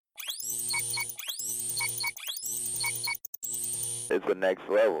is the next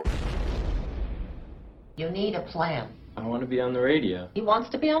level. You need a plan. I want to be on the radio. He wants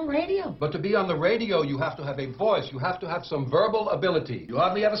to be on radio. But to be on the radio, you have to have a voice. You have to have some verbal ability. You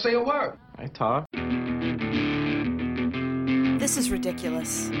hardly ever say a word. I talk. This is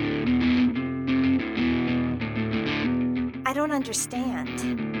ridiculous. I don't understand.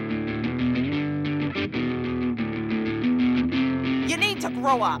 You need to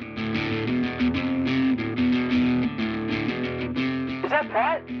grow up. Is that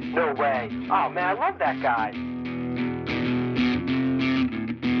Pat? No way. Oh, man, I love that guy.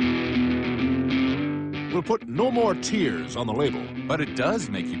 We'll put no more tears on the label. But it does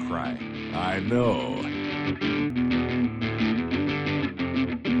make you cry. I know.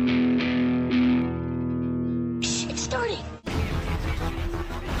 Shh, it's starting.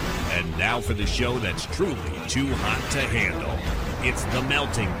 And now for the show that's truly too hot to handle. It's The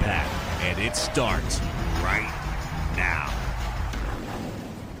Melting Pat, and it starts right now.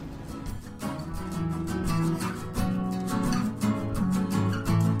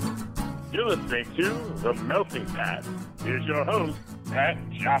 You're listening to The Melting Pat. Here's your host, Pat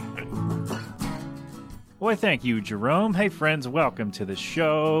Johnson. Well, thank you, Jerome. Hey, friends, welcome to the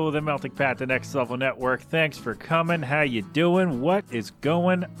show, The Melting Pat, the Next Level Network. Thanks for coming. How you doing? What is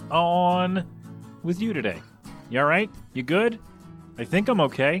going on with you today? You all right? You good? I think I'm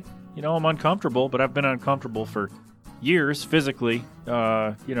okay. You know, I'm uncomfortable, but I've been uncomfortable for years, physically,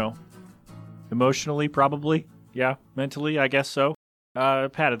 emotionally, probably. Yeah, mentally, I guess so.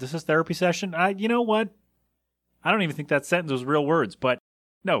 Pat, this is therapy session. You know what? I don't even think that sentence was real words, but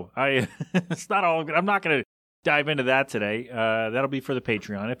no, it's not all good. I'm not going to dive into that today. That'll be for the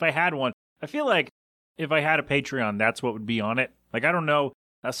Patreon. If I had one, I feel like if I had a Patreon, that's what would be on it. Like, I don't know.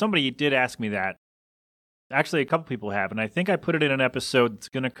 Somebody did ask me that. Actually, a couple people have, and I think I put it in an episode that's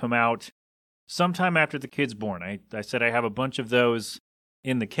going to come out sometime after the kid's born. I said I have a bunch of those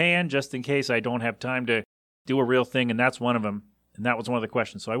in the can just in case I don't have time to do a real thing, and that's one of them. And that was one of the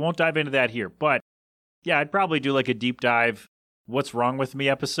questions. So I won't dive into that here. But, yeah, I'd probably do like a deep dive, what's wrong with me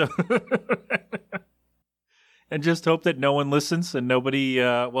episode. And just hope that no one listens and nobody,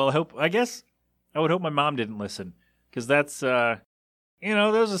 I would hope my mom didn't listen. Because that's, those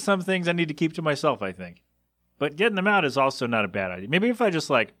are some things I need to keep to myself, I think. But getting them out is also not a bad idea. Maybe if I just,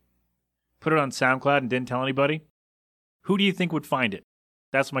 put it on SoundCloud and didn't tell anybody, who do you think would find it?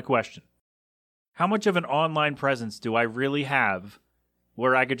 That's my question. How much of an online presence do I really have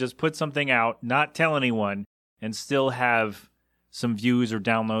where I could just put something out, not tell anyone, and still have some views or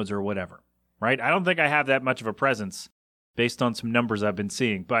downloads or whatever, right? I don't think I have that much of a presence based on some numbers I've been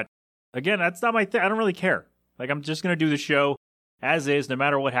seeing. But again, that's not my thing. I don't really care. I'm just going to do the show as is, no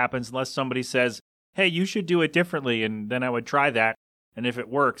matter what happens, unless somebody says, hey, you should do it differently, and then I would try that. And if it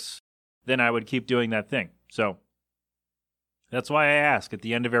works, then I would keep doing that thing. So that's why I ask at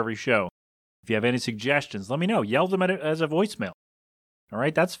the end of every show, if you have any suggestions, let me know. Yell them at it as a voicemail. All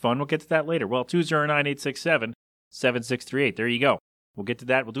right, that's fun. We'll get to that later. Well, 209-867-7638. There you go. We'll get to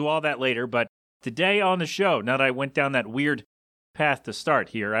that. We'll do all that later. But today on the show, now that I went down that weird path to start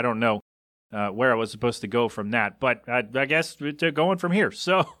here, I don't know where I was supposed to go from that. But I guess to going from here.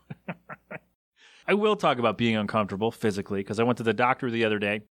 So I will talk about being uncomfortable physically because I went to the doctor the other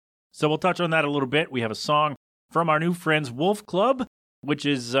day. So we'll touch on that a little bit. We have a song from our new friends Wolf Club, which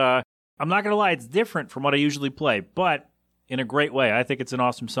is... I'm not going to lie, it's different from what I usually play, but in a great way. I think it's an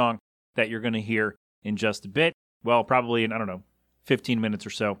awesome song that you're going to hear in just a bit. Well, probably in, 15 minutes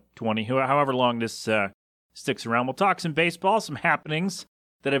or so, 20, however long this sticks around. We'll talk some baseball, some happenings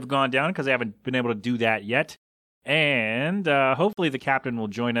that have gone down because I haven't been able to do that yet. And hopefully the captain will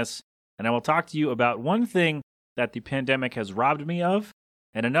join us, and I will talk to you about one thing that the pandemic has robbed me of,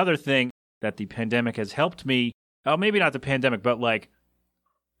 and another thing that the pandemic has helped me, maybe not the pandemic, but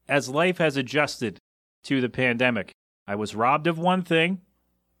as life has adjusted to the pandemic, I was robbed of one thing,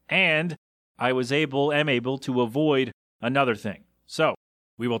 and I am able to avoid another thing. So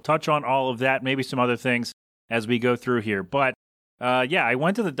we will touch on all of that, maybe some other things as we go through here. But I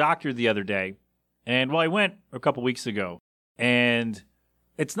went to the doctor the other day, and I went a couple weeks ago, and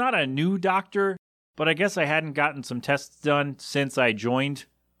it's not a new doctor, but I guess I hadn't gotten some tests done since I joined,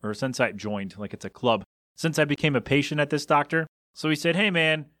 like it's a club, since I became a patient at this doctor. So he said, hey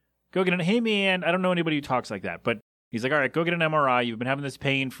man, I don't know anybody who talks like that, but he's like, all right, go get an MRI. You've been having this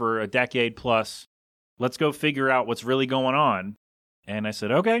pain for a decade plus. Let's go figure out what's really going on. And I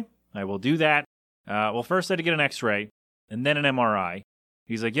said, okay, I will do that. First I had to get an x-ray and then an MRI.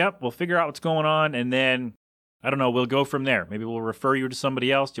 He's like, yep, we'll figure out what's going on. And then, I don't know, we'll go from there. Maybe we'll refer you to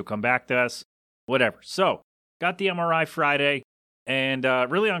somebody else. You'll come back to us, whatever. So got the MRI Friday and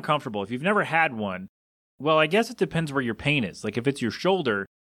really uncomfortable. If you've never had one, Well, I guess it depends where your pain is. Like if it's your shoulder,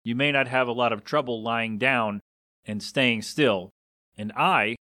 you may not have a lot of trouble lying down and staying still. And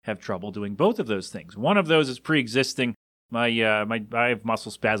I have trouble doing both of those things. One of those is pre-existing. I have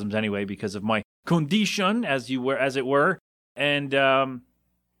muscle spasms anyway because of my condition, as it were. And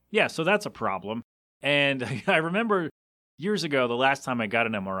yeah, so that's a problem. And I remember years ago, the last time I got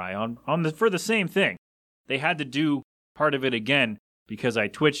an MRI for the same thing, they had to do part of it again because I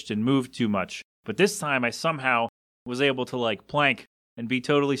twitched and moved too much. But this time I somehow was able to like plank and be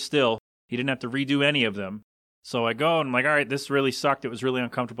totally still. He didn't have to redo any of them. So I go and I'm like, all right, this really sucked. It was really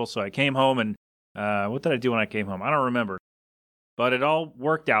uncomfortable. So I came home and what did I do when I came home? I don't remember. But it all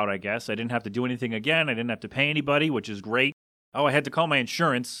worked out, I guess. I didn't have to do anything again. I didn't have to pay anybody, which is great. Oh, I had to call my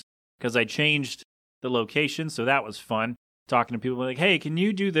insurance because I changed the location. So that was fun. Talking to people like, hey, can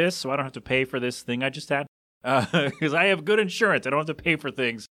you do this so I don't have to pay for this thing I just had? Because I have good insurance. I don't have to pay for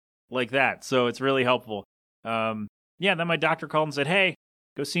things like that. So it's really helpful. Yeah, then my doctor called and said, hey,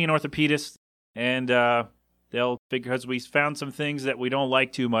 go see an orthopedist. And they'll figure, because we found some things that we don't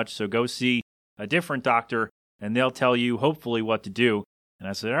like too much. So go see a different doctor and they'll tell you hopefully what to do. And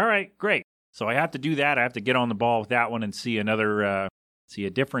I said, all right, great. So I have to do that. I have to get on the ball with that one and see a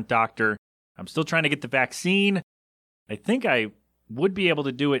different doctor. I'm still trying to get the vaccine. I think I would be able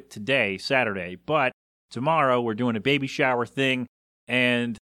to do it today, Saturday, but tomorrow we're doing a baby shower thing,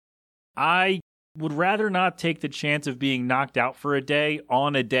 and I would rather not take the chance of being knocked out for a day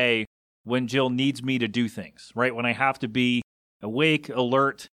on a day when Jill needs me to do things, right? When I have to be awake,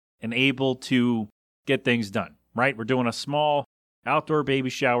 alert, and able to get things done, right? We're doing a small outdoor baby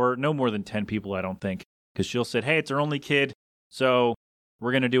shower, no more than 10 people, I don't think, because Jill said, hey, it's our only kid, so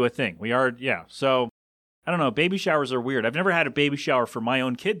we're going to do a thing. So I don't know, baby showers are weird. I've never had a baby shower for my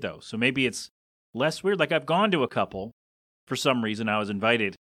own kid, though, so maybe it's less weird. Like, I've gone to a couple. For some reason, I was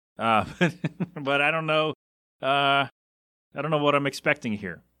invited. But I don't know. I don't know what I'm expecting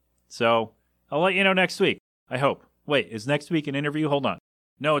here. So I'll let you know next week, I hope. Wait, is next week an interview? Hold on.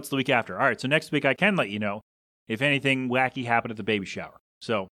 No, it's the week after. All right, so next week I can let you know if anything wacky happened at the baby shower.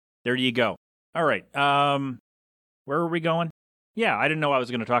 So there you go. All right, where are we going? Yeah, I didn't know I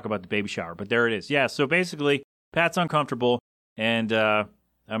was going to talk about the baby shower, but there it is. Yeah, so basically, Pat's uncomfortable, and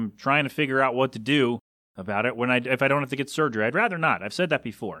I'm trying to figure out what to do about it if I don't have to get surgery. I'd rather not. I've said that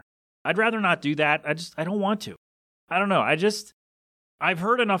before. I'd rather not do that. I don't want to. I don't know. I've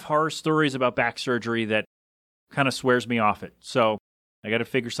heard enough horror stories about back surgery that kind of swears me off it. So I got to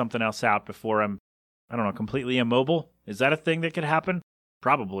figure something else out before I'm, completely immobile. Is that a thing that could happen?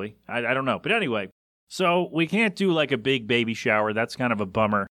 Probably. I don't know. But anyway. So we can't do like a big baby shower. That's kind of a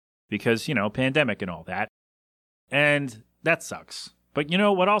bummer because, pandemic and all that. And that sucks. But you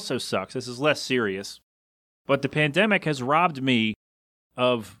know what also sucks? This is less serious. But the pandemic has robbed me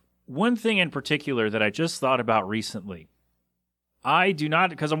of one thing in particular that I just thought about recently. I do not,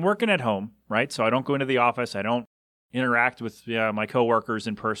 because I'm working at home, right? So I don't go into the office. I don't interact with my coworkers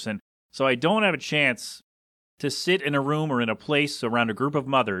in person. So I don't have a chance to sit in a room or in a place around a group of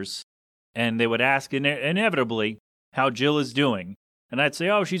mothers and they would ask inevitably how Jill is doing. And I'd say,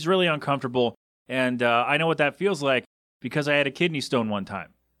 oh, she's really uncomfortable. And I know what that feels like because I had a kidney stone one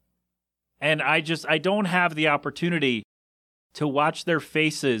time. And I don't have the opportunity to watch their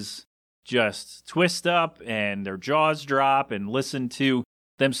faces just twist up and their jaws drop and listen to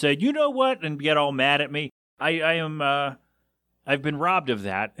them say, you know what, and get all mad at me. I've been robbed of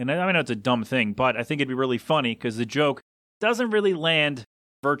that. And I know it's a dumb thing, but I think it'd be really funny because the joke doesn't really land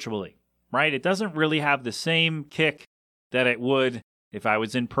virtually. Right? It doesn't really have the same kick that it would if I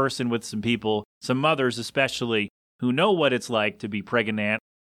was in person with some people, some mothers especially, who know what it's like to be pregnant.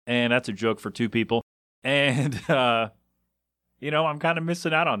 And that's a joke for two people. And, I'm kind of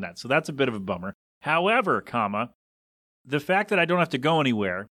missing out on that. So that's a bit of a bummer. However, the fact that I don't have to go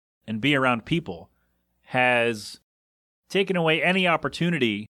anywhere and be around people has taken away any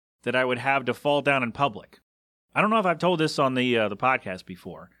opportunity that I would have to fall down in public. I don't know if I've told this on the podcast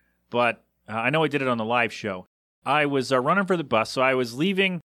before. But I know I did it on the live show. I was running for the bus, so I was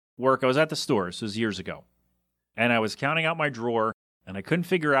leaving work. I was at the store. This was years ago. And I was counting out my drawer, and I couldn't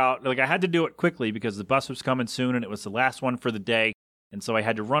figure out, I had to do it quickly because the bus was coming soon, and it was the last one for the day. And so I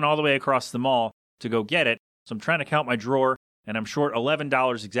had to run all the way across the mall to go get it. So I'm trying to count my drawer, and I'm short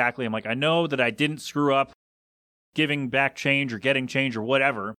 $11 exactly. I'm like, I know that I didn't screw up giving back change or getting change or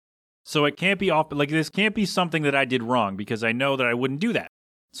whatever. So it can't be off, this can't be something that I did wrong because I know that I wouldn't do that.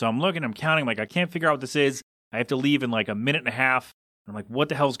 So I'm looking, I'm counting, I can't figure out what this is. I have to leave in a minute and a half. I'm like, what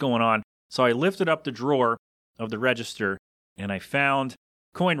the hell's going on? So I lifted up the drawer of the register and I found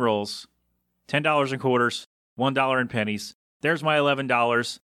coin rolls, $10 in quarters, $1 in pennies. There's my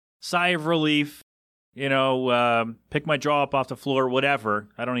 $11. Sigh of relief. pick my jaw up off the floor, whatever.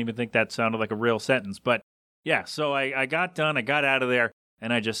 I don't even think that sounded like a real sentence. But yeah, so I got done, I got out of there,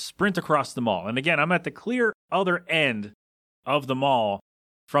 and I just sprint across the mall. And again, I'm at the clear other end of the mall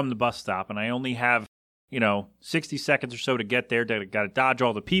from the bus stop, and I only have, 60 seconds or so to get there. Got to dodge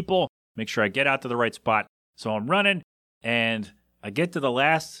all the people, make sure I get out to the right spot. So I'm running, and I get to the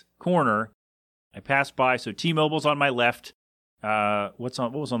last corner. I pass by, so T-Mobile's on my left. What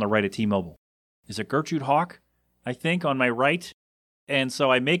was on the right of T-Mobile? Is it Gertrude Hawk, I think, on my right? And so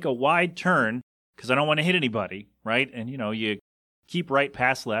I make a wide turn because I don't want to hit anybody, right? And, you keep right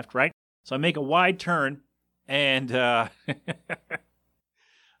past left, right? So I make a wide turn, and the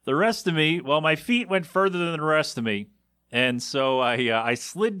rest of me, my feet went further than the rest of me. And so I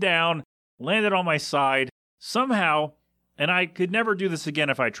slid down, landed on my side somehow, and I could never do this again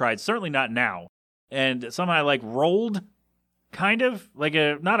if I tried, certainly not now. And somehow I rolled, kind of,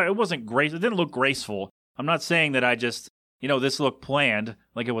 it wasn't grace, it didn't look graceful. I'm not saying that I just, this looked planned,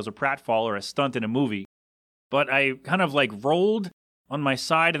 like it was a pratfall or a stunt in a movie. But I kind of rolled on my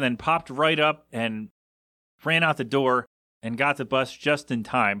side and then popped right up and ran out the door and got the bus just in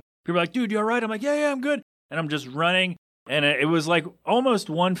time. People were like, dude, you all right? I'm like, yeah, I'm good. And I'm just running. And it was almost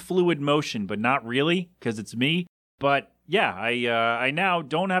one fluid motion, but not really because it's me. But yeah, I now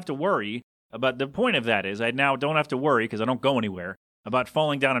don't have to worry about, the point of that is I now don't have to worry because I don't go anywhere about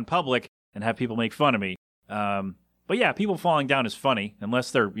falling down in public and have people make fun of me. But yeah, people falling down is funny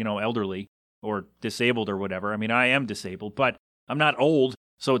unless they're, elderly or disabled or whatever. I mean, I am disabled, but I'm not old,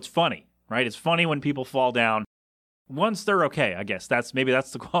 so it's funny, right? It's funny when people fall down. Once they're okay, I guess. Maybe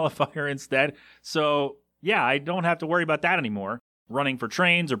that's the qualifier instead. So yeah, I don't have to worry about that anymore. Running for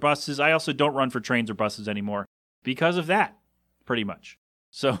trains or buses. I also don't run for trains or buses anymore because of that, pretty much.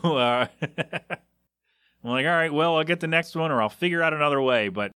 So I'm like, all right, well, I'll get the next one or I'll figure out another way.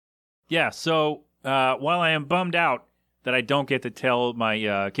 But yeah, so while I am bummed out that I don't get to tell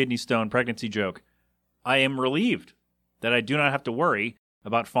my kidney stone pregnancy joke, I am relieved that I do not have to worry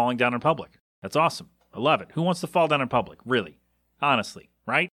about falling down in public. That's awesome. I love it. Who wants to fall down in public? Really? Honestly,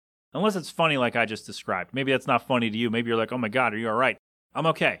 right? Unless it's funny like I just described. Maybe that's not funny to you. Maybe you're like, oh my God, are you all right? I'm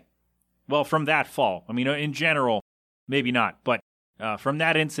okay. Well, from that fall, I mean, in general, maybe not. But from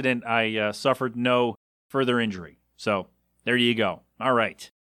that incident, I suffered no further injury. So there you go. All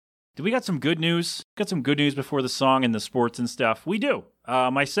right. Do we got some good news? Got some good news before the song and the sports and stuff? We do.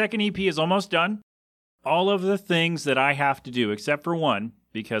 My second EP is almost done. All of the things that I have to do, except for one,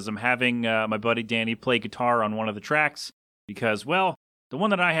 because I'm having my buddy Danny play guitar on one of the tracks, because, well, the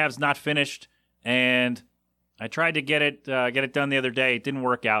one that I have is not finished, and I tried to get it done the other day. It didn't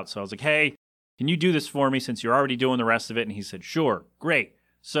work out, so I was like, hey, can you do this for me since you're already doing the rest of it? And he said, sure, great.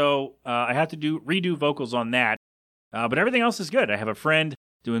 So I had to redo vocals on that, but everything else is good. I have a friend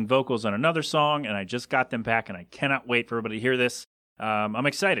doing vocals on another song, and I just got them back, and I cannot wait for everybody to hear this. I'm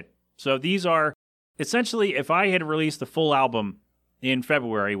excited. So these are, essentially, if I had released the full album in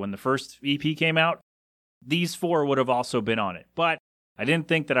February when the first EP came out, these four would have also been on it. But I didn't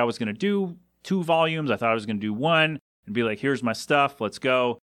think that I was going to do 2 volumes. I thought I was going to do 1 and be like, here's my stuff, let's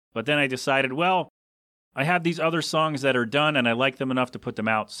go. But then I decided, well, I have these other songs that are done, and I like them enough to put them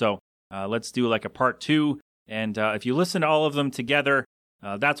out. So let's do like a part 2. And if you listen to all of them together,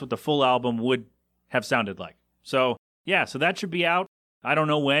 that's what the full album would have sounded like. So yeah, so that should be out. I don't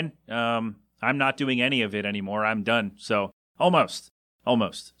know when. I'm not doing any of it anymore. I'm done. So almost.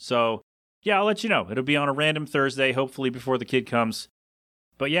 So yeah, I'll let you know. It'll be on a random Thursday, hopefully before the kid comes.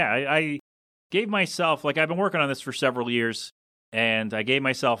 But yeah, I gave myself, I've been working on this for several years, and I gave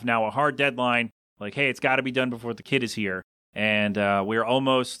myself now a hard deadline. Like, hey, it's got to be done before the kid is here. And we're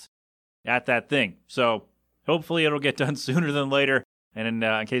almost at that thing. So hopefully it'll get done sooner than later, and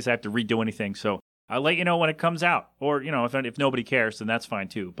in case I have to redo anything. So I'll let you know when it comes out. Or, if nobody cares, then that's fine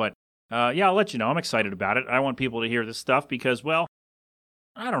too. But yeah, I'll let you know. I'm excited about it. I want people to hear this stuff because, well,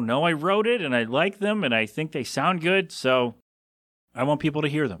 I don't know. I wrote it, and I like them, and I think they sound good, so I want people to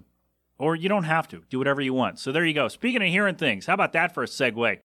hear them. Or you don't have to. Do whatever you want. So there you go. Speaking of hearing things, how about that for a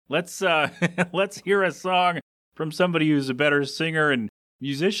segue? Let's hear a song from somebody who's a better singer and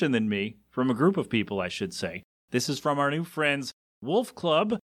musician than me, from a group of people, I should say. This is from our new friends, Wolf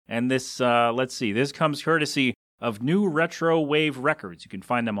Club, and this, this comes courtesy of New Retro Wave Records. You can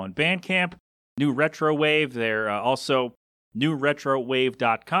find them on Bandcamp, New Retro Wave. They're also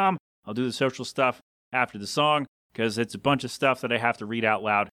newretrowave.com. I'll do the social stuff after the song because it's a bunch of stuff that I have to read out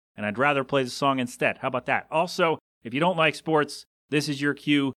loud, and I'd rather play the song instead. How about that? Also, if you don't like sports, this is your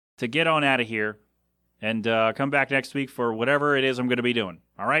cue to get on out of here and come back next week for whatever it is I'm going to be doing.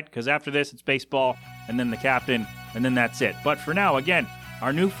 All right? Because after this, it's baseball, and then the captain, and then that's it. But for now, again,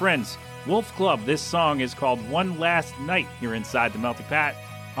 our new friends, Wolf Club. This song is called One Last Night here inside the Melting Pat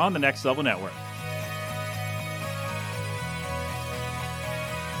on the Next Level Network.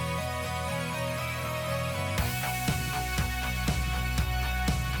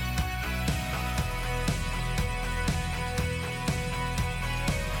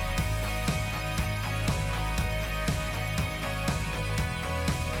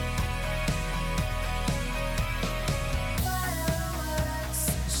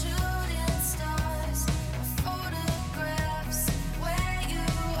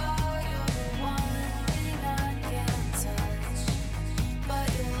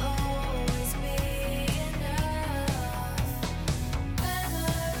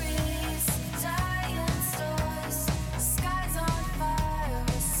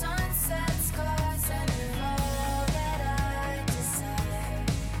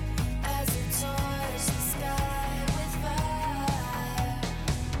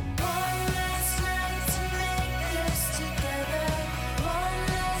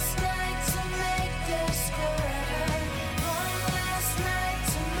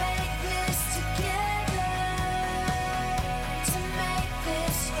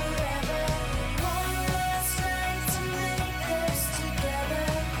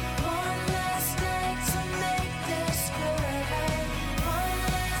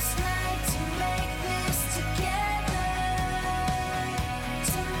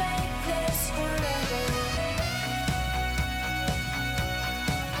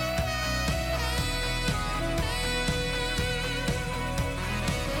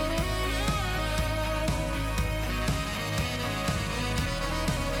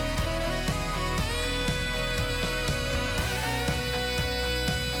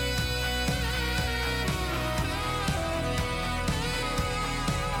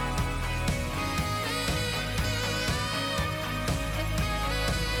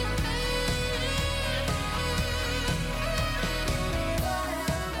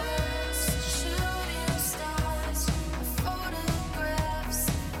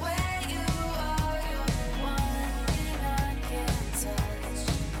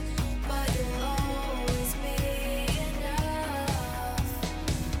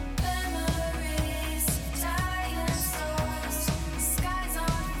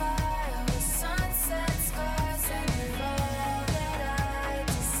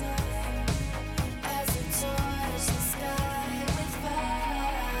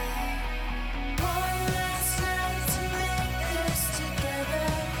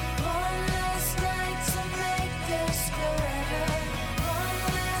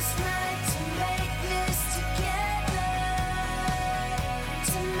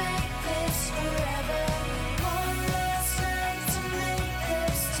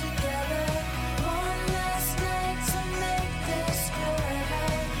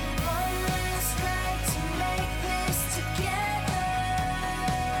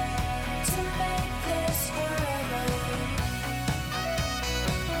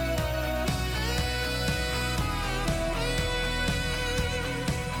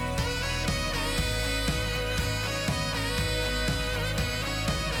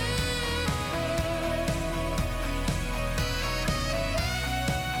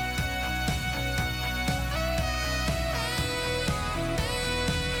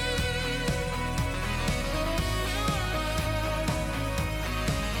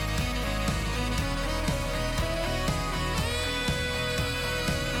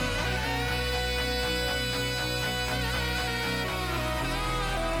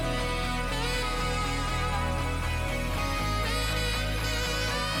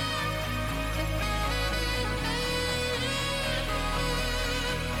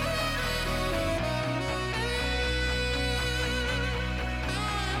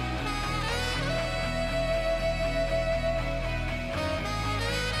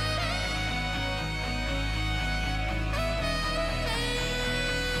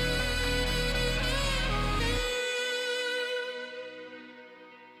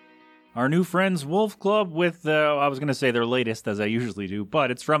 Our new friends Wolf Club with, I was going to say their latest, as I usually do, but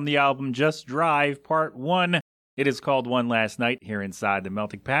it's from the album Just Drive, Part 1. It is called One Last Night here inside the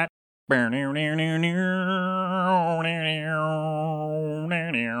Melting Pat.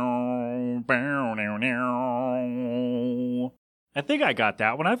 I think I got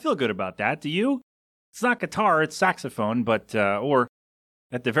that one. I feel good about that. Do you? It's not guitar, it's saxophone, but, or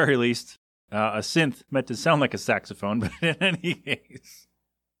at the very least, a synth meant to sound like a saxophone, but in any case.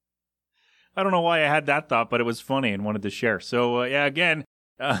 I don't know why I had that thought, but it was funny and wanted to share. So, yeah, again,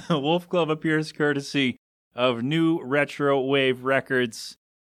 Wolf Club appears courtesy of New Retro Wave Records.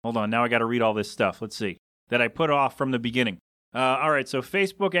 Hold on, now I got to read all this stuff. Let's see. That I put off from the beginning. All right, so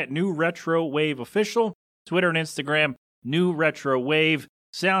Facebook at New Retro Wave Official, Twitter and Instagram, New Retro Wave,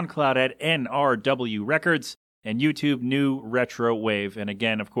 SoundCloud at NRW Records, and YouTube, New Retro Wave. And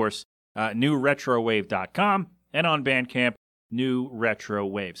again, of course, newretrowave.com, and on Bandcamp, New Retro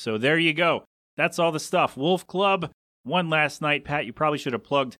Wave. So there you go. That's all the stuff. Wolf Club, one last night. Pat, you probably should have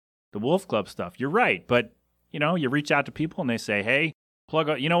plugged the Wolf Club stuff. You're right, but, you reach out to people and they say, hey, plug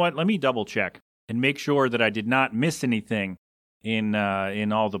up. You know what? Let me double check and make sure that I did not miss anything in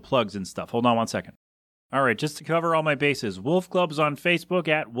all the plugs and stuff. Hold on one second. All right, just to cover all my bases, Wolf Club's on Facebook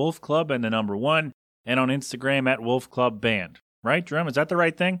at Wolf Club and the number 1, and on Instagram at Wolf Club Band. Right, Jerome? Is that the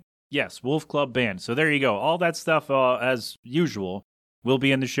right thing? Yes, Wolf Club Band. So there you go. All that stuff, as usual, will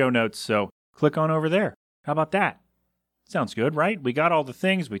be in the show notes, so click on over there. How about that? Sounds good, right? We got all the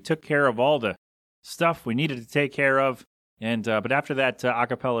things. We took care of all the stuff we needed to take care of. And but after that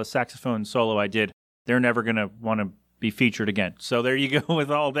acapella saxophone solo I did, they're never going to want to be featured again. So there you go with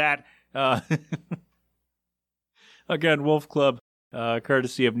all that. Again, Wolf Club,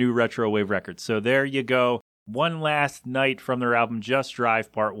 courtesy of New Retro Wave Records. So there you go. One last night from their album Just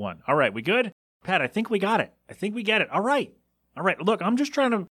Drive Part 1. All right, we good? Pat, I think we got it. I think we get it. All right. Look, I'm just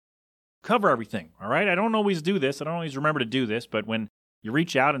trying to cover everything. All right. I don't always do this. I don't always remember to do this. But when you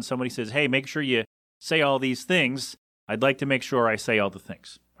reach out and somebody says, hey, make sure you say all these things, I'd like to make sure I say all the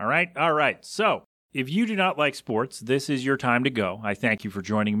things. All right. So if you do not like sports, this is your time to go. I thank you for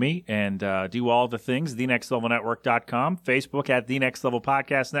joining me, and do all the things, thenextlevelnetwork.com, Facebook at The Next Level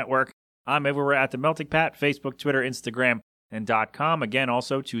Podcast Network. I'm everywhere at The Melting Pat, Facebook, Twitter, Instagram, and .com. Again,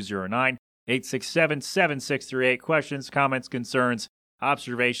 also 209-867-7638. Questions, comments, concerns,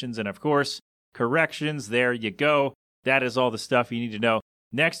 observations, and of course, corrections. There you go. That is all the stuff you need to know.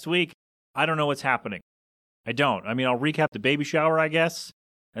 Next week, I don't know what's happening. I don't. I mean, I'll recap the baby shower, I guess,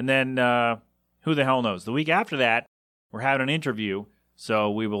 and then who the hell knows? The week after that, we're having an interview, so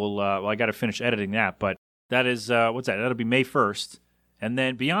we will, I got to finish editing that, but that is, what's that? That'll be May 1st. And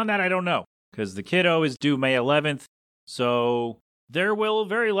then beyond that, I don't know, because the kiddo is due May 11th, so there will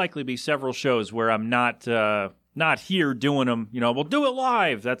very likely be several shows where I'm not here doing them. We'll do it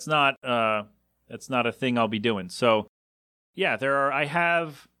live. That's not a thing I'll be doing. So, yeah, I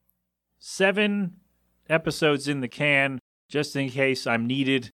have 7 episodes in the can, just in case I'm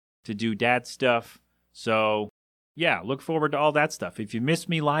needed to do dad stuff. So, yeah, look forward to all that stuff. If you miss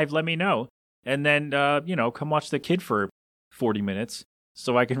me live, let me know. And then, come watch the kid for 40 minutes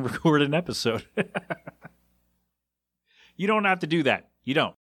so I can record an episode. You don't have to do that. You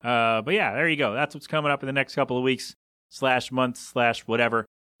don't. But yeah, there you go. That's what's coming up in the next couple of weeks, /months, /whatever.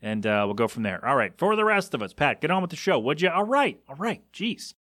 And we'll go from there. All right. For the rest of us, Pat, get on with the show, would you? All right.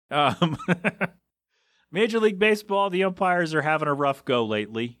 Jeez. Major League Baseball, the umpires are having a rough go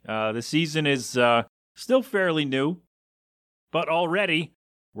lately. The season is still fairly new, but already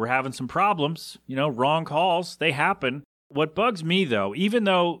we're having some problems. Wrong calls, they happen. What bugs me, though, even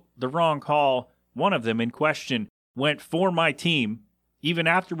though the wrong call, one of them in question, went for my team, even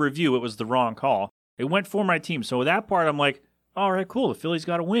after review, it was the wrong call. It went for my team. So with that part, I'm like, all right, cool, the Phillies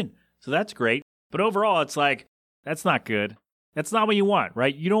got to win. So that's great. But overall, it's like, that's not good. That's not what you want,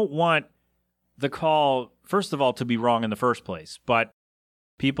 right? You don't want the call, first of all, to be wrong in the first place. But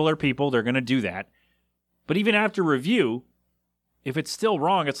people are people. They're going to do that. But even after review, if it's still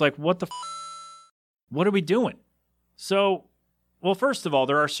wrong, it's like, what are we doing? So, well, first of all,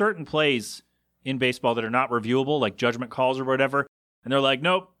 there are certain plays in baseball that are not reviewable, like judgment calls or whatever. And they're like,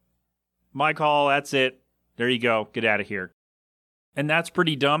 nope, my call, that's it. There you go. Get out of here. And that's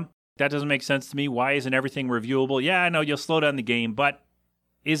pretty dumb. That doesn't make sense to me. Why isn't everything reviewable? Yeah, I know you'll slow down the game, but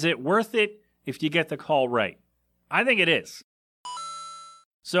is it worth it if you get the call right? I think it is.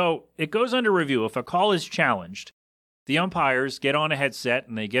 So it goes under review. If a call is challenged, the umpires get on a headset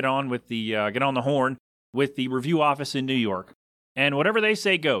and they get on the horn with the review office in New York. And whatever they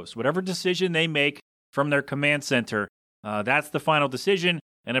say goes. Whatever decision they make from their command center, that's the final decision.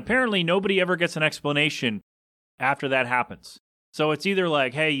 And apparently nobody ever gets an explanation after that happens. So it's either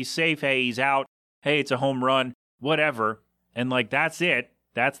like, hey, he's safe, hey, he's out, hey, it's a home run, whatever. And like, that's it.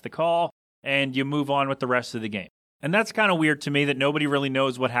 That's the call. And you move on with the rest of the game. And that's kind of weird to me that nobody really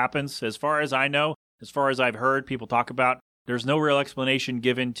knows what happens. As far as I know, as far as I've heard people talk about, there's no real explanation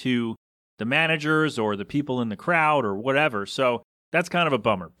given to the managers or the people in the crowd or whatever. So that's kind of a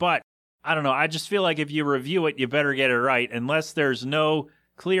bummer. But I don't know. I just feel like if you review it, you better get it right, unless there's no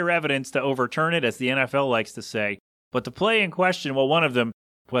clear evidence to overturn it, as the NFL likes to say. But the play in question, well, one of them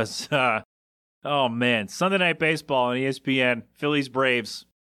was, Sunday Night Baseball on ESPN, Phillies Braves.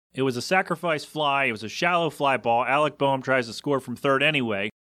 It was a sacrifice fly. It was a shallow fly ball. Alec Boehm tries to score from third anyway.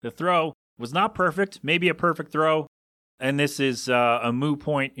 The throw was not perfect, maybe a perfect throw. and this is a moot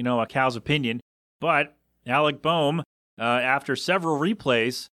point, a cow's opinion, but Alec Boehm, after several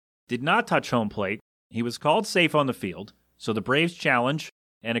replays, did not touch home plate. He was called safe on the field, so the Braves challenge,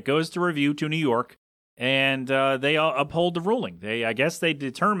 and it goes to review to New York, and they uphold the ruling. I guess they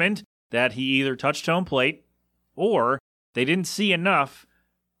determined that he either touched home plate or they didn't see enough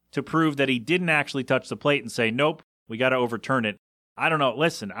to prove that he didn't actually touch the plate and say, nope, we got to overturn it. I don't know.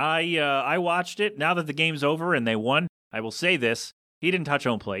 Listen, I watched it. Now that the game's over and they won, I will say this. He didn't touch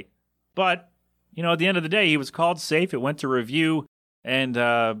home plate. But, at the end of the day, he was called safe. It went to review. And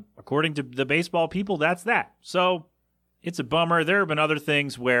according to the baseball people, that's that. So it's a bummer. There have been other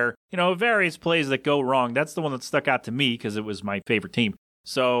things where, various plays that go wrong. That's the one that stuck out to me because it was my favorite team.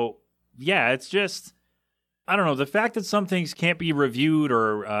 So, yeah, it's just, I don't know. The fact that some things can't be reviewed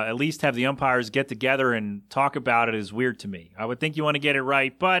or at least have the umpires get together and talk about it is weird to me. I would think you want to get it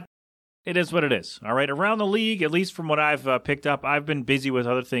right, but it is what it is. All right, around the league, at least from what I've picked up, I've been busy with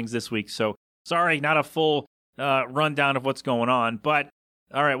other things this week. So, sorry, not a full rundown of what's going on. But,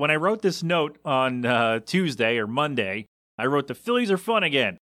 all right, when I wrote this note on Tuesday or Monday, I wrote the Phillies are fun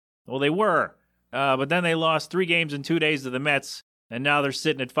again. Well, they were, but then they lost 3 games in 2 days to the Mets, and now they're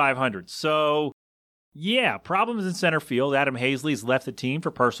sitting at 500. So, yeah, problems in center field. Adam Hazley's left the team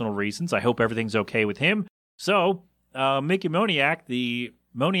for personal reasons. I hope everything's okay with him. So, Mickey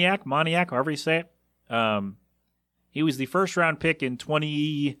Moniak, however you say it, he was the first-round pick in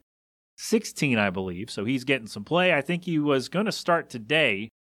 2016, I believe, so he's getting some play. I think he was going to start today,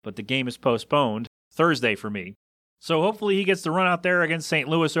 but the game is postponed Thursday for me. So hopefully he gets to run out there against St.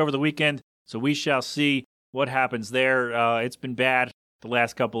 Louis over the weekend, so we shall see what happens there. It's been bad the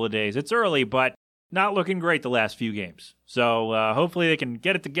last couple of days. It's early, but not looking great the last few games. So hopefully they can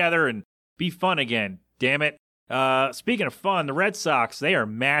get it together and be fun again. Damn it. Speaking of fun, the Red Sox, they are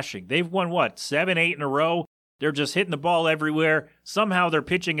mashing. They've won, 7, 8 in a row? They're just hitting the ball everywhere. Somehow their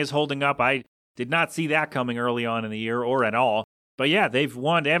pitching is holding up. I did not see that coming early on in the year or at all. But yeah, they've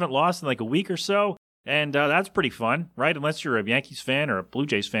won. They haven't lost in like a week or so. And that's pretty fun, right? Unless you're a Yankees fan or a Blue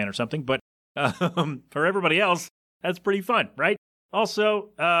Jays fan or something. But for everybody else, that's pretty fun, right? Also,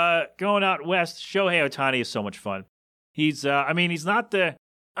 going out west, Shohei Ohtani is so much fun. He's not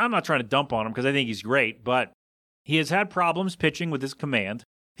I'm not trying to dump on him because I think he's great, but he has had problems pitching with his command.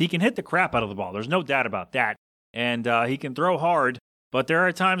 He can hit the crap out of the ball. There's no doubt about that. And he can throw hard, but there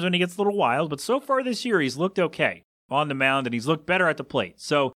are times when he gets a little wild. But so far this year, he's looked okay on the mound, and he's looked better at the plate.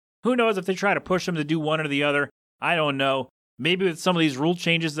 So who knows if they try to push him to do one or the other? I don't know. Maybe with some of these rule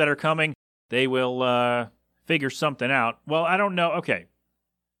changes that are coming, they will figure something out. Well, I don't know. Okay.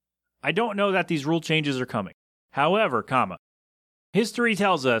 I don't know that these rule changes are coming. However, history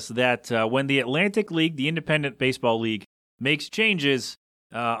tells us that when the Atlantic League, the Independent Baseball League, makes changes,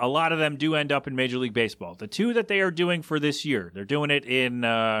 a lot of them do end up in Major League Baseball. The 2 that they are doing for this year, they're doing it in,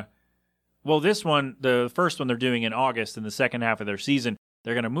 this one, the first one they're doing in August in the second half of their season.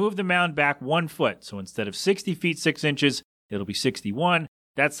 They're going to move the mound back 1 foot. So instead of 60 feet 6 inches, it'll be 61.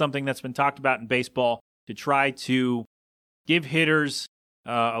 That's something that's been talked about in baseball to try to give hitters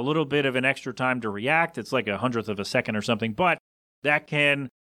a little bit of an extra time to react. It's like 100th of a second or something, but that can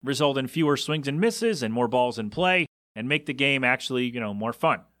result in fewer swings and misses and more balls in play and make the game actually, more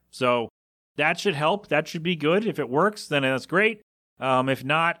fun. So that should help. That should be good. If it works, then that's great. If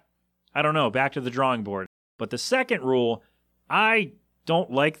not, I don't know, back to the drawing board. But the second rule, I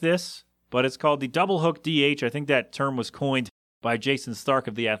don't like this, but it's called the double hook DH. I think that term was coined by Jason Stark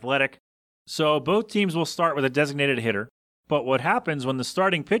of The Athletic. So both teams will start with a designated hitter, but what happens when the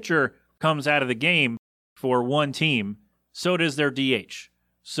starting pitcher comes out of the game for one team, so does their DH.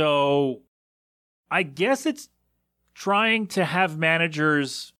 So I guess it's trying to have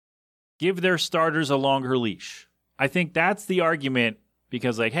managers give their starters a longer leash. I think that's the argument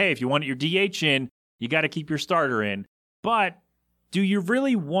because, hey, if you want your DH in, you got to keep your starter in. But do you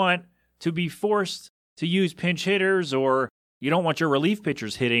really want to be forced to use pinch hitters, or you don't want your relief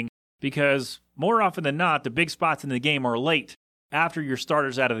pitchers hitting? Because more often than not, the big spots in the game are late after your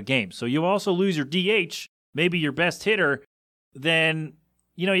starter's out of the game. So you also lose your DH, maybe your best hitter, then,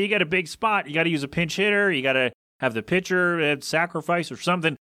 you got a big spot. You got to use a pinch hitter. You got to have the pitcher sacrifice or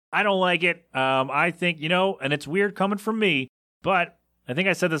something. I don't like it. I think, and it's weird coming from me, but I think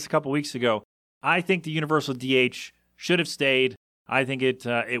I said this a couple weeks ago. I think the universal DH should have stayed. I think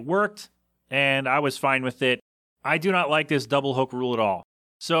it worked, and I was fine with it. I do not like this double hook rule at all.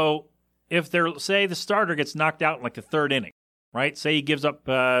 So if say the starter gets knocked out in like the third inning, right? Say he gives up,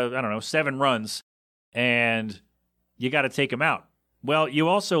 7 runs, and you got to take him out. Well, you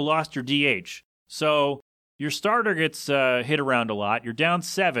also lost your DH. So your starter gets hit around a lot. You're down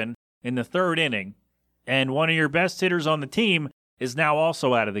 7 in the third inning. and one of your best hitters on the team is now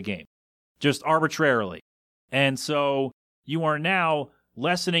also out of the game, just arbitrarily. And so you are now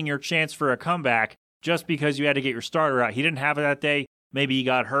lessening your chance for a comeback just because you had to get your starter out. He didn't have it that day. Maybe he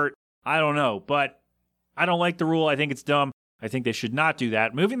got hurt. I don't know, but I don't like the rule. I think it's dumb. I think they should not do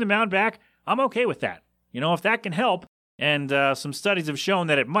that. Moving the mound back, I'm okay with that. If that can help, and some studies have shown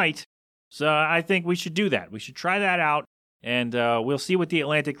that it might, so I think we should do that. We should try that out, and we'll see with the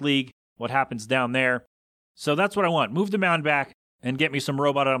Atlantic League what happens down there. So that's what I want. Move the mound back and get me some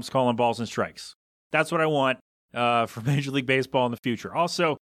robot umps calling balls and strikes. That's what I want for Major League Baseball in the future.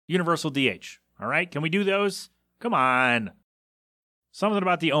 Also, universal DH. All right, can we do those? Come on. Something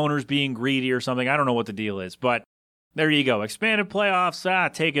about the owners being greedy or something. I don't know what the deal is, but there you go. Expanded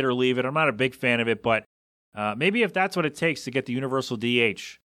playoffs, take it or leave it. I'm not a big fan of it, but maybe if that's what it takes to get the universal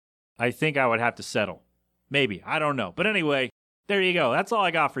DH, I think I would have to settle. Maybe. I don't know. But anyway, there you go. That's all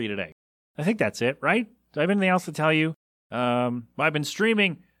I got for you today. I think that's it, right? Do I have anything else to tell you? I've been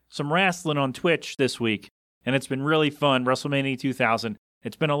streaming some wrestling on Twitch this week, and it's been really fun. WrestleMania 2000.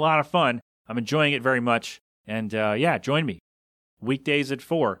 It's been a lot of fun. I'm enjoying it very much. And join me. Weekdays at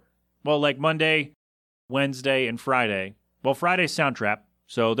 4. Well, like Monday, Wednesday, and Friday. Well, Friday's Soundtrap,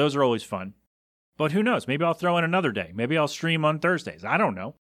 so those are always fun. But who knows? Maybe I'll throw in another day. Maybe I'll stream on Thursdays. I don't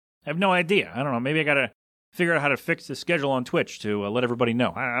know. I have no idea. I don't know. Maybe I got to figure out how to fix the schedule on Twitch to let everybody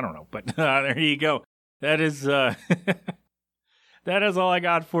know. I don't know. But there you go. That is that is all I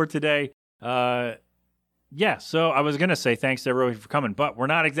got for today. So I was going to say thanks to everybody for coming, but we're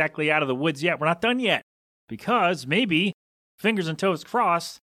not exactly out of the woods yet. We're not done yet. Because maybe, fingers and toes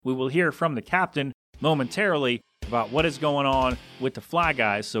crossed, we will hear from the captain momentarily about what is going on with the Fly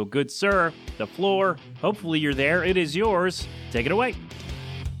Guys. So, good sir, the floor, hopefully you're there. It is yours. Take it away.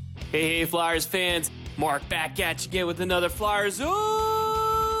 Hey, Flyers fans. Mark back at you again with another Flyers update.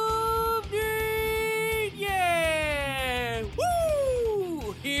 Yeah!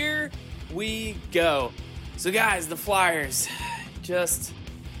 Woo! Here we go. So, guys, the Flyers, just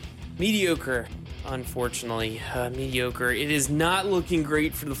mediocre. Unfortunately, mediocre. It is not looking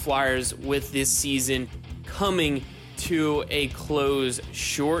great for the Flyers with this season coming to a close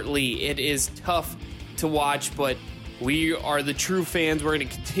shortly. It is tough to watch, but we are the true fans. We're going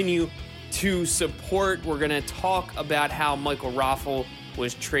to continue to support. We're going to talk about how Michael Raffl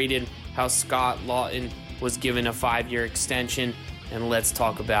was traded, how Scott Lawton was given a 5-year extension, and let's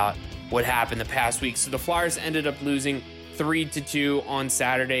talk about what happened the past week. So the Flyers ended up losing 3-2 on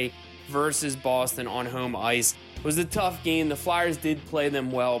Saturday versus Boston on home ice. It was a tough game. The Flyers did play them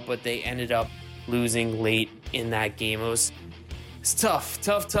well, but they ended up losing late in that game. It's tough.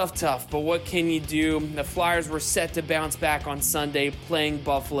 But what can you do? The Flyers were set to bounce back on Sunday, playing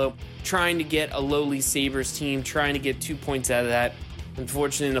Buffalo, trying to get a lowly Sabres team, trying to get 2 points out of that.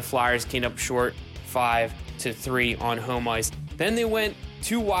 Unfortunately, the Flyers came up short 5-3 on home ice. Then they went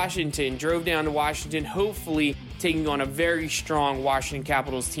to Washington, drove down to Washington, hopefully taking on a very strong Washington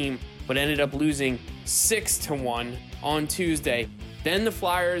Capitals team, but ended up losing 6-1 on Tuesday. Then the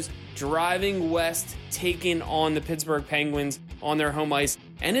Flyers driving west, taking on the Pittsburgh Penguins on their home ice,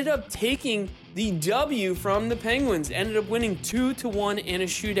 ended up taking the W from the Penguins, ended up winning 2-1 in a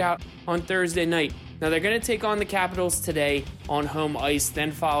shootout on Thursday night. Now they're going to take on the Capitals today on home ice,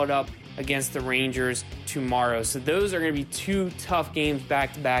 then followed up against the Rangers tomorrow. So those are going to be 2 tough games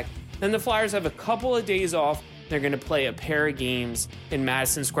back to back. Then the Flyers have a couple of days off. They're going to play a pair of games in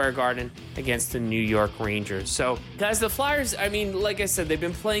Madison Square Garden against the New York Rangers. So, guys, the Flyers, like I said, they've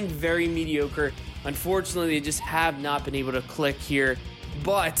been playing very mediocre. Unfortunately, they just have not been able to click here.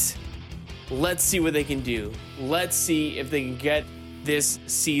 But let's see what they can do. Let's see if they can get this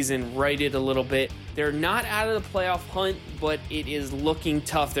season righted a little bit. They're not out of the playoff hunt, but it is looking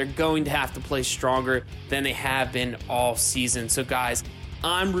tough. They're going to have to play stronger than they have been all season. So, guys,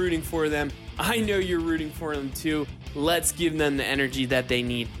 I'm rooting for them. I know you're rooting for them too. Let's give them the energy that they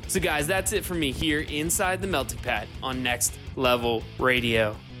need. So guys, that's it for me here inside the Melting Pat on Next Level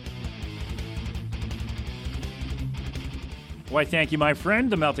Radio. Why, thank you, my friend,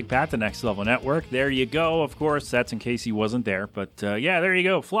 the Melting Pat, the Next Level Network. There you go. Of course, that's in case he wasn't there. But there you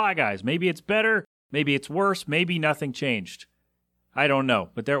go. Fly Guys. Maybe it's better. Maybe it's worse. Maybe nothing changed. I don't know.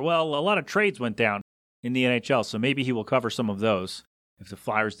 But a lot of trades went down in the NHL, so maybe he will cover some of those. If the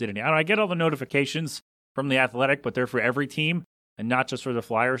Flyers did any. I get all the notifications from The Athletic, but they're for every team and not just for the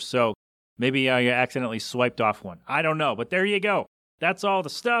Flyers. So maybe I accidentally swiped off one. I don't know, but there you go. That's all the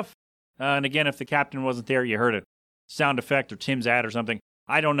stuff. And again, if the captain wasn't there, you heard a sound effect or Tim's ad or something.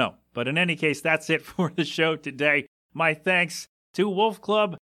 I don't know. But in any case, that's it for the show today. My thanks to Wolf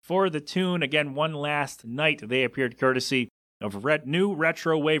Club for the tune. Again, One Last Night. They appeared courtesy of New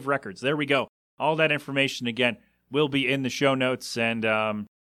Retro Wave Records. There we go. All that information, again, will be in the show notes. And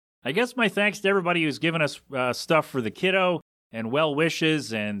I guess my thanks to everybody who's given us stuff for the kiddo and well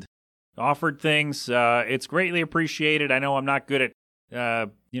wishes and offered things. It's greatly appreciated. I know I'm not good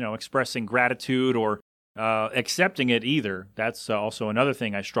at, expressing gratitude or accepting it either. That's also another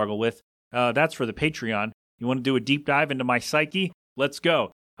thing I struggle with. That's for the Patreon. You want to do a deep dive into my psyche? Let's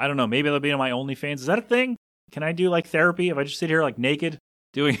go. I don't know. Maybe it'll be on my OnlyFans. Is that a thing? Can I do like therapy if I just sit here like naked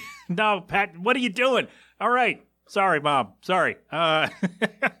doing? No, Pat, what are you doing? All right. Sorry, Mom. Sorry. Oh,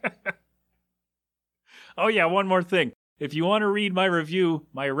 yeah, one more thing. If you want to read my review,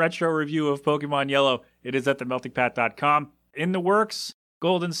 my retro review of Pokemon Yellow, it is at themeltingpat.com. In the works,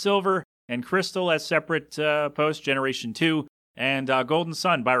 Gold and Silver and Crystal as separate posts, Generation 2, and Golden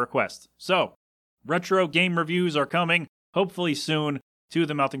Sun by request. So, retro game reviews are coming, hopefully soon, to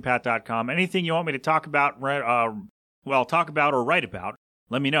themeltingpat.com. Anything you want me to talk about, talk about or write about,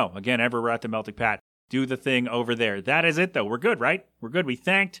 let me know. Again, everywhere at The Melting Pat. Do the thing over there. That is it, though. We're good, right? We're good. We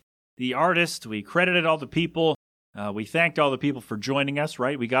thanked the artist. We credited all the people. We thanked all the people for joining us,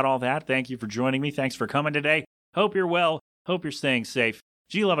 right? We got all that. Thank you for joining me. Thanks for coming today. Hope you're well. Hope you're staying safe.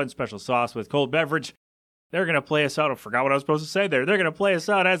 G-Love and Special Sauce with cold beverage. They're going to play us out. I forgot what I was supposed to say there. They're going to play us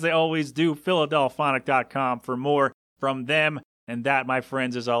out, as they always do, Philadelphonic.com for more from them. And that, my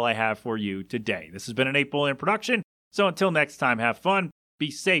friends, is all I have for you today. This has been an 8 Bullion production. So until next time, have fun.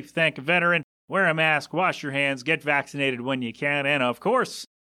 Be safe. Thank a veteran. Wear a mask. Wash your hands. Get vaccinated when you can. And, of course,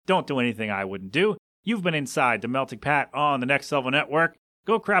 don't do anything I wouldn't do. You've been inside the Melting Pat on the Next Level Network.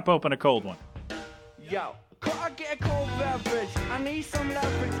 Go crap open a cold one. Yo, could I get a cold beverage? I need some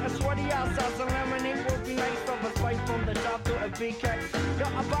leverage. A sweaty outside, some lemonade would be nice. From a spike from the top to a BK. Yo,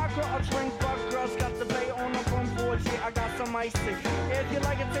 a vodka, a drink, but girls got the bay on the front porch. Yeah, I got some iced tea. If you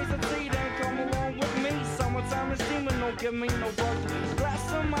like a taste of tea, then come along with me. Summertime is steaming, don't give me no buzz.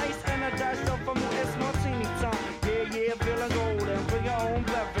 Glass of ice and a dash of for me, it's martini time. Yeah, feeling golden. Bring your own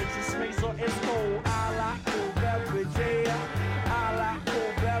beverage. It's me, so it's cold. I like cold beverage, yeah. I like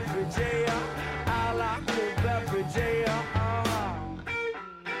cold beverage, yeah. I like cold beverage, yeah.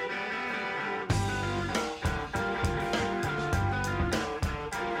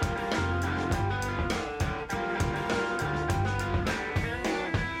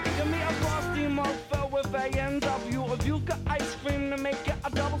 Give me a frosty mug filled with A&W. If you got ice cream to make it a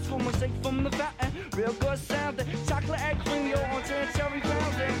double scoop, mistake from the fountain. Real good sounding. Chocolate egg cream, yo, on cherry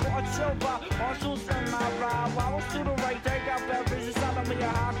fountain. Got a chill bar, on juice in my ride. Waddles to the right, take out beverages out of me a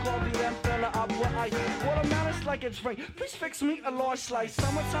hot coffee, then fill it up with ice. Watermelon's like a drink. Please fix me a large slice.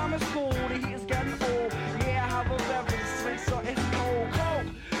 Summertime is cool, the heat is getting old. Yeah, I have a beverage drink, so it's cold.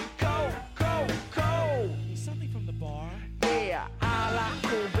 Cold. Something from the bar. Yeah, I like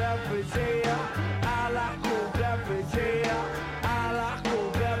cold beverage, yeah. I like cold beverage, yeah. I like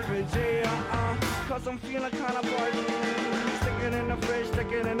cold beverage, yeah. Cause I'm feeling kinda party. Stick it in the fridge,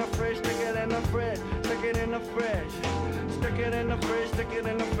 stick it in the fridge, stick it in the fridge, stick it in the fridge. Stick it in the fridge, stick it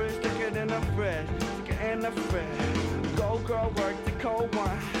in the fridge, stick it in the fridge, stick it in the fridge. Go girl, work the cold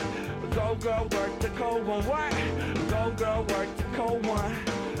one. Go girl, work the cold one. What? Go girl, work the cold one.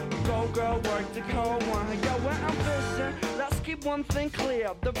 Go girl, work the cold one. Yo, when I'm fishing, let's keep one thing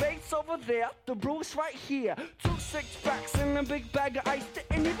clear. The bait's over there, the brew's right here. 2 6-packs in a big bag of ice.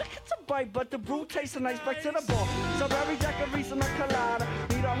 Didn't even get a bite, but the brew tastes nice. Back to the bar. Strawberry daiquiris and a colada.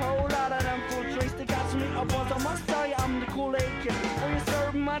 Need a whole lot of them fruit drinks to catch me up on. I must tell you, I'm the Kool-Aid kid. When you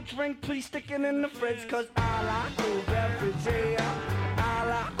serve my drink, please stick it in the fridge. Cause I like cool beverage, yeah. I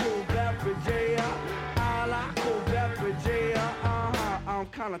like cool beverage, yeah. I like cool beverage, yeah. I'm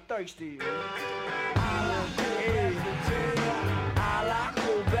kinda thirsty. I like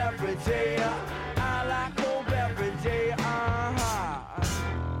cool beverage, yeah.